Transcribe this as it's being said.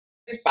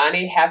Thanks,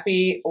 Bonnie.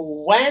 Happy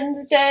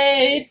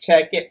Wednesday.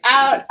 Check it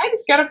out. I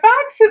just got a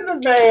box in the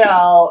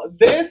mail.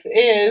 This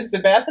is the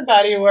Bath &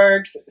 Body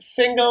Works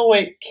single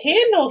wick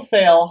candle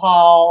sale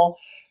haul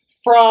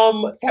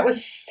from, that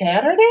was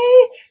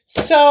Saturday?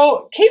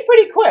 So, came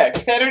pretty quick,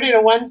 Saturday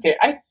to Wednesday.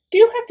 I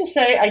do have to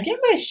say, I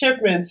get my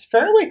shipments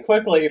fairly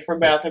quickly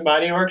from Bath &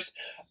 Body Works,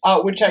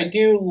 which I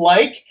do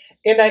like.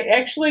 And I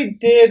actually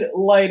did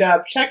light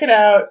up, check it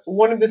out,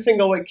 one of the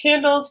single wick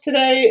candles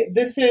today.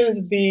 This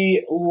is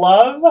the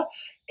Love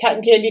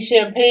Cotton Candy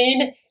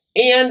Champagne.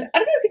 And I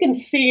don't know if you can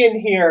see in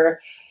here,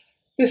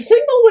 the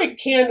single wick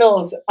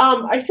candles,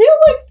 I feel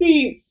like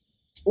the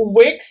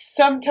wicks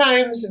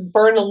sometimes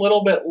burn a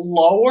little bit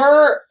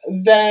lower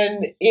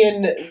than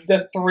in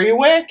the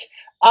 3-wick.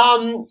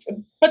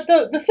 But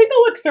the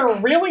single wicks are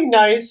really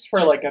nice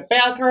for like a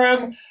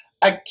bathroom,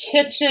 a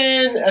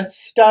kitchen, a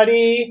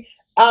study,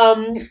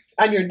 on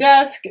your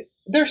desk.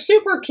 They're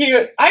super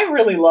cute. I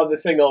really love the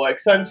single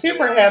wick, so I'm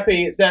super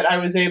happy that I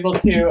was able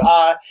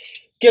to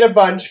get a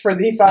bunch for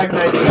the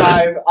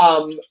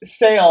 $5.95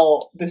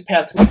 sale this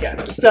past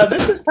weekend. So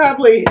this is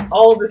probably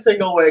all of the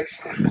single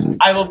wicks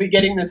I will be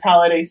getting this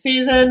holiday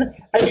season.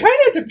 I try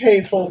not to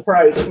pay full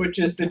price, which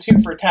is the 2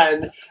 for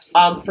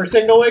 $10 for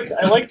single wicks.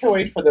 I like to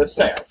wait for those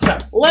sales. So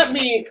let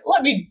me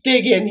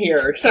dig in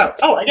here. So,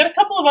 oh, I got a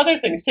couple of other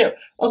things too.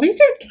 Oh, these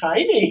are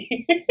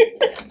tiny.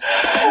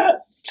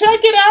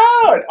 Check it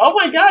out! Oh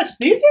my gosh,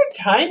 these are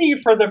tiny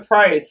for the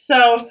price.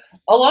 So,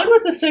 along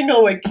with the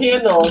single wick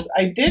candles,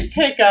 I did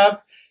pick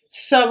up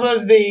some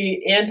of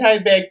the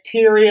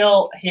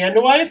antibacterial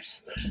hand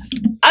wipes.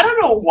 I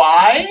don't know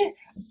why.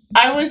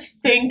 I was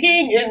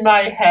thinking in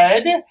my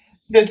head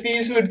that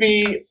these would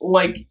be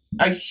like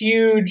a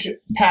huge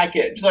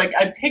package. Like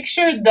I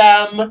pictured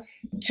them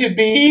to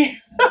be,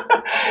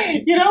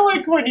 you know,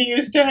 like when you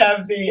used to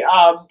have the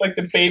like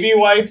the baby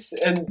wipes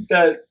and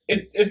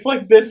it's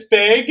like this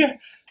big.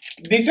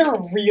 These are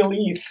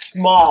really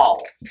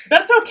small.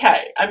 That's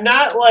okay. I'm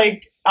not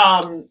like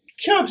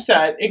too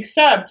upset,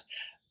 except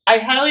I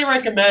highly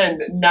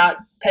recommend not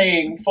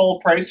paying full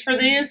price for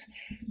these.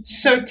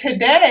 So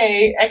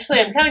today, actually,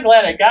 I'm kind of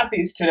glad I got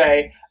these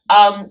today.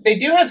 They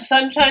do have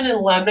sunshine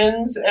and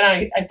lemons, and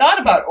I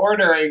thought about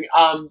ordering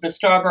the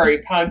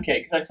strawberry pound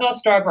cake, because I saw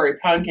strawberry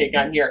pound cake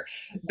on here.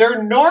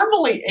 They're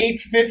normally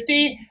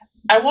 $8.50.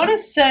 I want to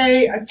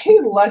say I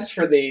paid less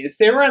for these.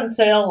 They were on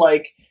sale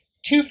like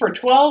 2 for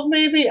 $12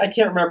 maybe? I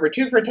can't remember.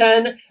 2 for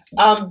 $10.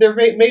 They're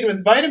made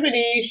with vitamin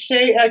E,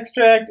 shea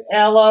extract,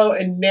 aloe,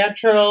 and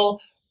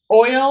natural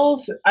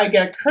oils. I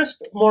got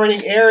crisp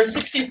morning air,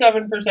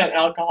 67%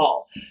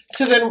 alcohol.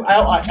 So then I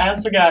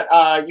also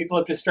got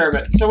eucalyptus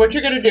spearmint. So what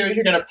you're going to do is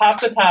you're going to pop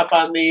the top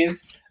on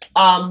these,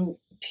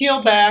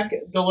 peel back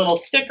the little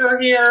sticker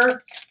here.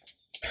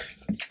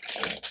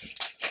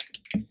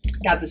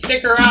 Got the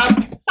sticker up.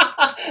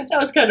 That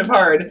was kind of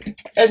hard.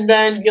 And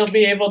then you'll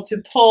be able to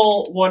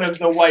pull one of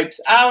the wipes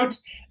out.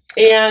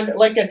 And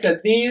like I said,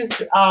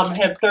 these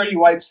have 30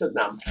 wipes in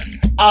them.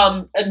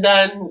 And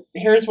then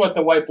here's what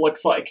the wipe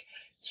looks like.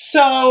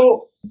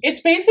 So it's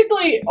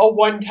basically a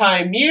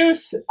one-time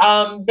use.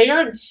 They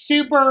aren't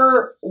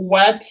super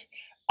wet,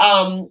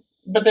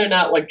 but they're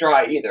not like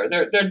dry either.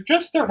 They're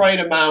just the right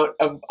amount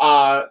of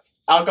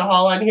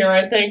alcohol on here,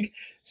 I think.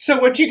 So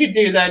what you could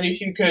do then is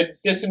you could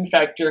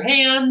disinfect your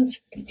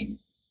hands.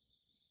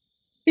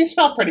 These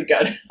smell pretty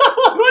good.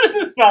 What does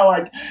this smell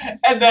like?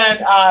 And then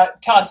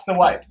toss the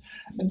wipe.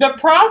 The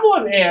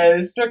problem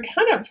is they're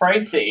kind of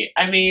pricey.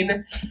 I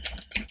mean,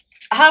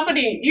 how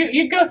many,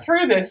 you go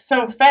through this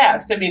so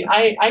fast. I mean,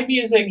 I'm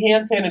using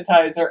hand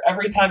sanitizer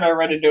every time I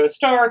run into a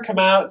store, come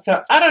out.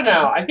 So I don't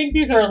know. I think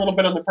these are a little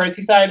bit on the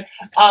pricey side.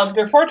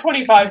 They're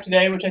 $4.25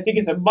 today, which I think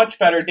is a much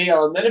better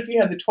deal. And then if you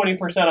have the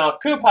 20% off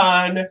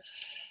coupon,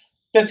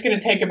 that's going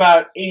to take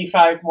about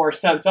 85 more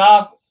cents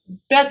off.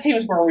 That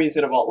seems more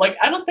reasonable. Like,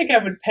 I don't think I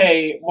would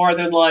pay more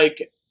than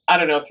like, I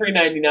don't know,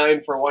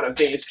 $3.99 for one of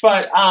these,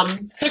 but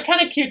they're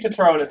kind of cute to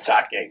throw in a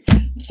stocking.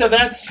 So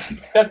that's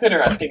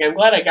interesting. I'm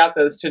glad I got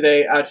those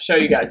today to show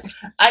you guys.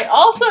 I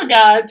also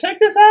got, check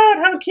this out,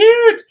 how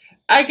cute!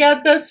 I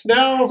got the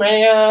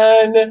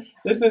snowman.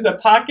 This is a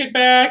pocket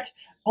back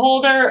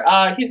holder.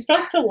 He's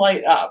supposed to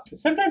light up.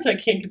 Sometimes I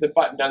can't get the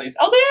button on these.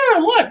 Oh, there,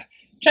 look!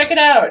 Check it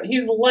out.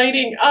 He's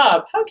lighting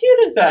up. How cute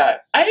is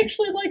that? I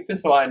actually like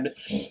this one.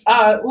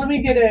 Let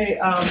me get a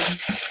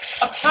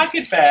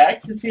pocket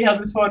bag to see how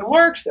this one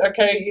works.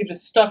 Okay, you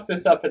just stuff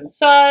this up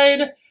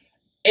inside,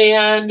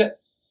 and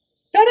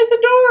that is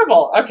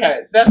adorable. Okay,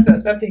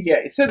 that's a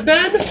yay. So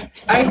then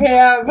I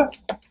have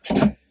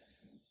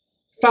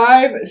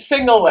 5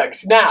 single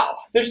wicks. Now,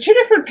 there's 2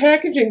 different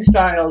packaging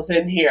styles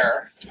in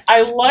here.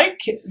 I like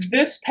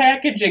this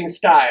packaging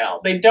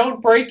style. They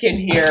don't break in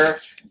here.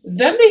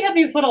 Then they have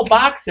these little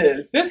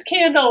boxes. This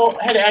candle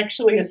had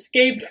actually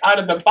escaped out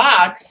of the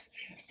box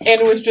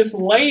and was just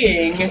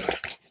laying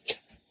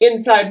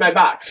inside my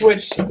box,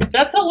 which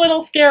that's a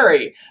little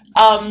scary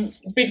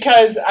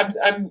because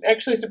I'm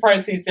actually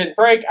surprised these didn't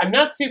break. I'm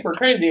not super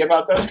crazy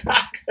about those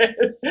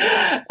boxes.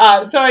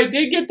 So I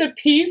did get the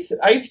Peace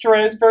Iced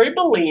Raspberry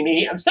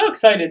Bellini. I'm so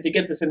excited to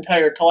get this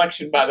entire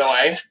collection, by the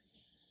way.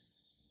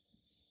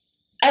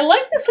 I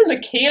like this in the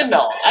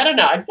candle. I don't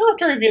know. I still have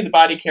to review the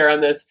body care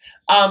on this,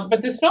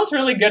 but this smells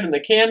really good in the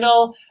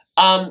candle.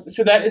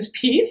 So that is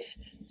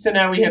Peace. So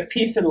now we have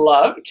Peace and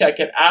Love. Check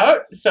it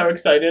out. So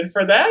excited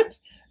for that.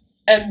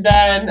 And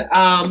then,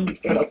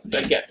 what else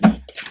did I get?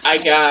 I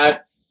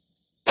got,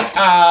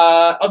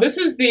 oh, this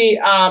is the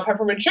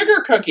peppermint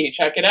sugar cookie.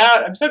 Check it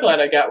out. I'm so glad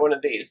I got one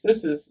of these.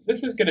 This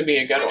is going to be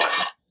a good one.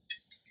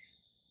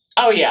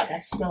 Oh yeah,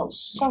 that smells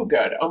so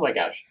good. Oh my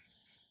gosh.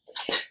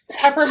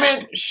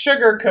 Peppermint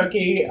sugar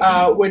cookie,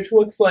 which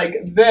looks like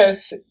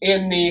this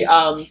in the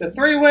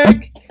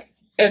 3-wick.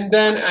 And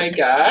then I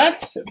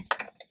got,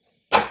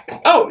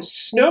 oh,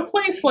 Snow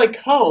Place Like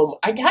Home.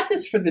 I got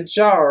this for the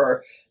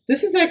jar.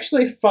 This is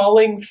actually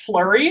Falling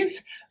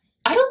Flurries.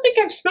 I don't think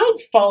I've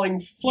smelled Falling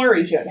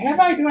Flurries yet. Have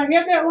I? Do I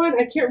have that one?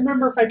 I can't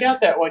remember if I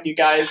got that one, you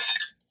guys.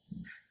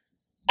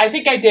 I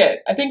think I did.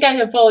 I think I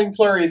have Falling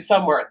Flurries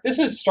somewhere. This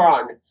is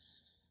strong.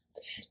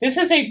 This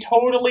is a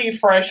totally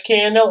fresh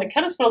candle. It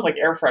kind of smells like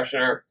air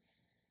freshener.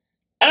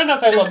 I don't know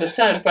if I love the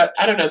scent, but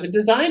I don't know. The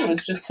design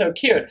was just so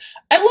cute.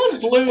 I love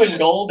blue and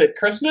gold at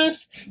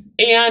Christmas,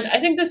 and I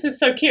think this is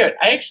so cute.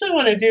 I actually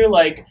want to do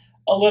like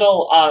a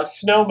little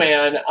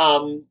snowman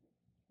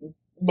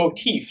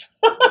motif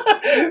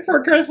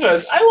for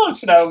Christmas. I love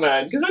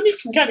snowmen because then you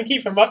can kind of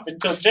keep them up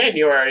until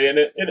January and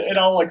it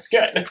all looks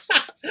good.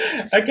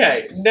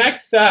 Okay,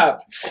 next up,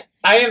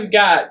 I have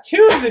got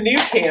 2 of the new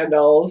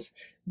candles.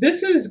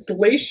 This is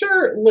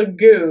Glacier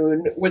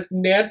Lagoon with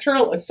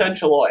natural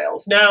essential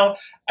oils. Now,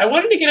 I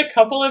wanted to get a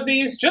couple of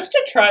these just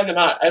to try them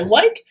out. I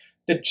like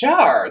the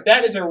jar.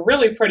 That is a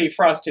really pretty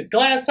frosted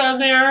glass on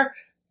there.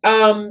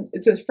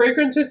 It says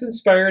fragrances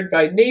inspired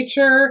by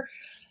nature.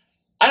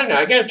 I don't know.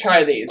 I gotta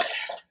try these.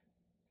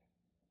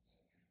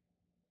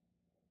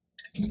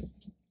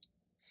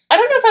 I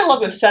don't know if I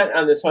love the scent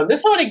on this one.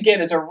 This one,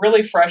 again, is a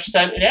really fresh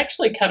scent. It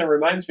actually kind of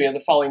reminds me of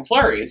the Falling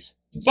Flurries,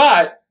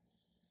 but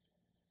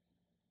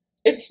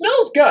it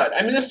smells good.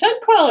 I mean, the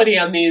scent quality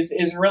on these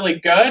is really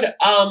good.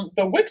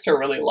 The wicks are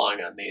really long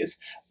on these.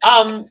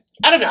 I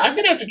don't know. I'm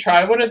going to have to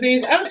try one of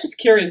these. I was just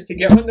curious to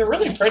get one. They're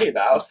really pretty,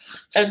 though.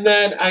 And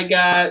then I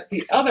got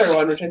the other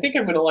one, which I think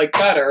I'm going to like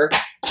better.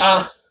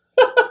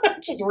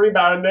 Just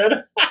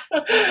rebounded.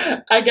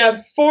 I got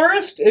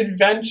Forest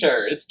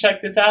Adventures.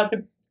 Check this out.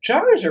 The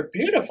jars are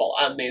beautiful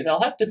on these, I'll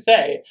have to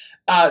say.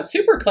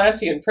 Super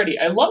classy and pretty.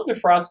 I love the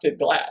frosted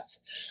glass.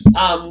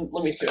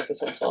 Let me see what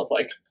this one smells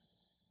like.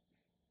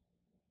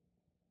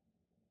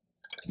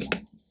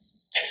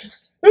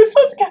 This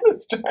one's kind of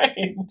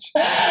strange.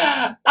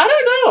 I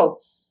don't know.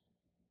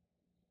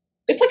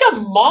 It's like a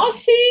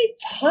mossy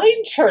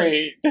pine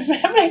tree. Does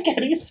that make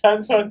any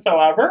sense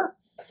whatsoever?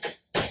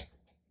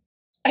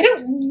 I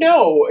don't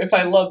know if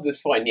I love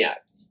this one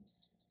yet.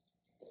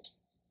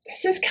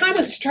 This is kind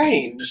of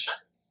strange.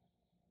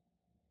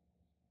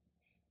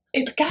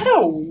 It's got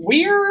a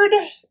weird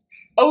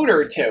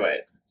odor to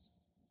it.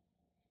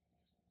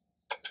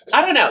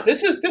 I don't know.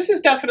 This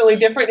is definitely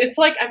different. It's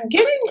like I'm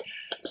getting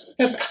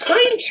the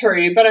pine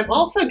tree, but I'm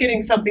also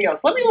getting something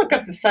else. Let me look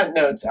up the scent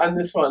notes on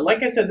this one.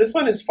 Like I said, this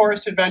one is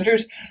Forest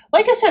Adventures.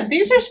 Like I said,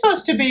 these are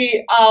supposed to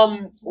be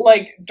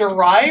like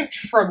derived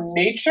from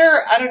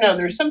nature. I don't know.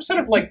 There's some sort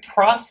of like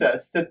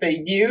process that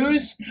they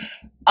use.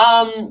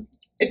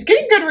 It's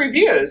getting good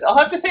reviews. I'll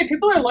have to say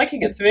people are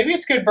liking it, so maybe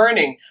it's good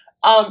burning.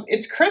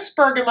 It's crisp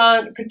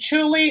bergamot,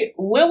 patchouli,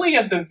 lily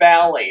of the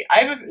valley.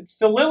 It's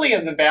the lily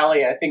of the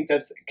valley. I think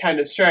that's kind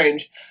of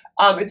strange.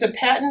 It's a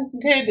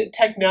patented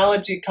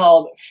technology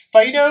called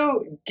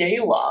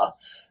phytogala,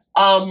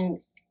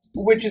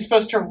 which is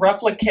supposed to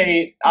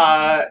replicate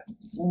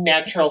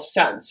natural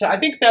scents. So I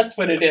think that's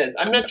what it is.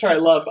 I'm not sure I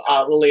love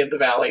lily of the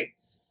valley.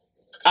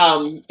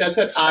 That's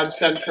an odd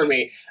scent for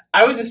me.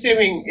 I was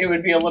assuming it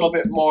would be a little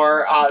bit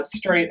more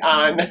straight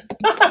on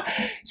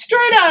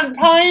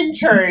pine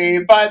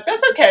tree, but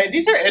that's okay.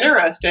 These are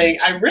interesting.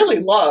 I really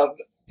love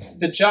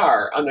the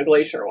jar on the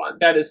Glacier one.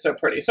 That is so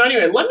pretty. So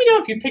anyway, let me know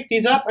if you picked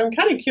these up. I'm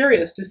kind of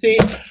curious to see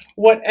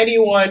what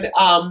anyone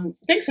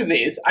thinks of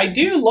these. I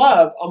do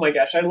love, oh my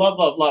gosh, I love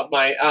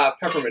my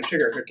peppermint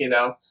sugar cookie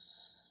though.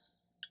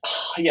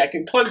 Oh, yeah, I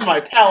can cleanse my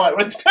palate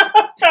with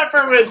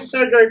peppermint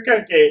sugar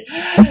cookie.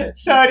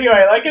 So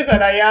anyway, like I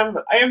said, I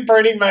am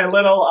burning my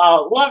little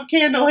love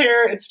candle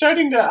here. It's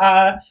starting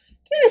to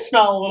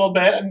smell a little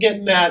bit. I'm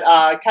getting that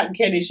cotton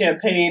candy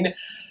champagne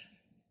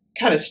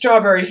kind of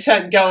strawberry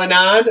scent going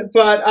on.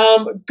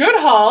 But good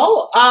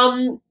haul.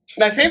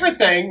 My favorite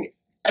thing,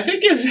 I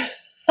think is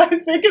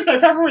my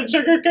peppermint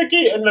sugar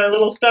cookie and my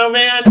little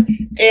snowman.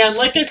 And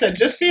like I said,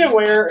 just be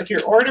aware if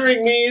you're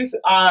ordering these,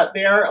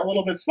 they are a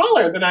little bit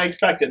smaller than I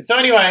expected. So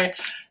anyway,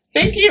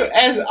 thank you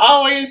as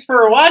always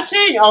for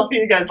watching. I'll see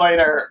you guys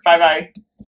later. Bye-bye.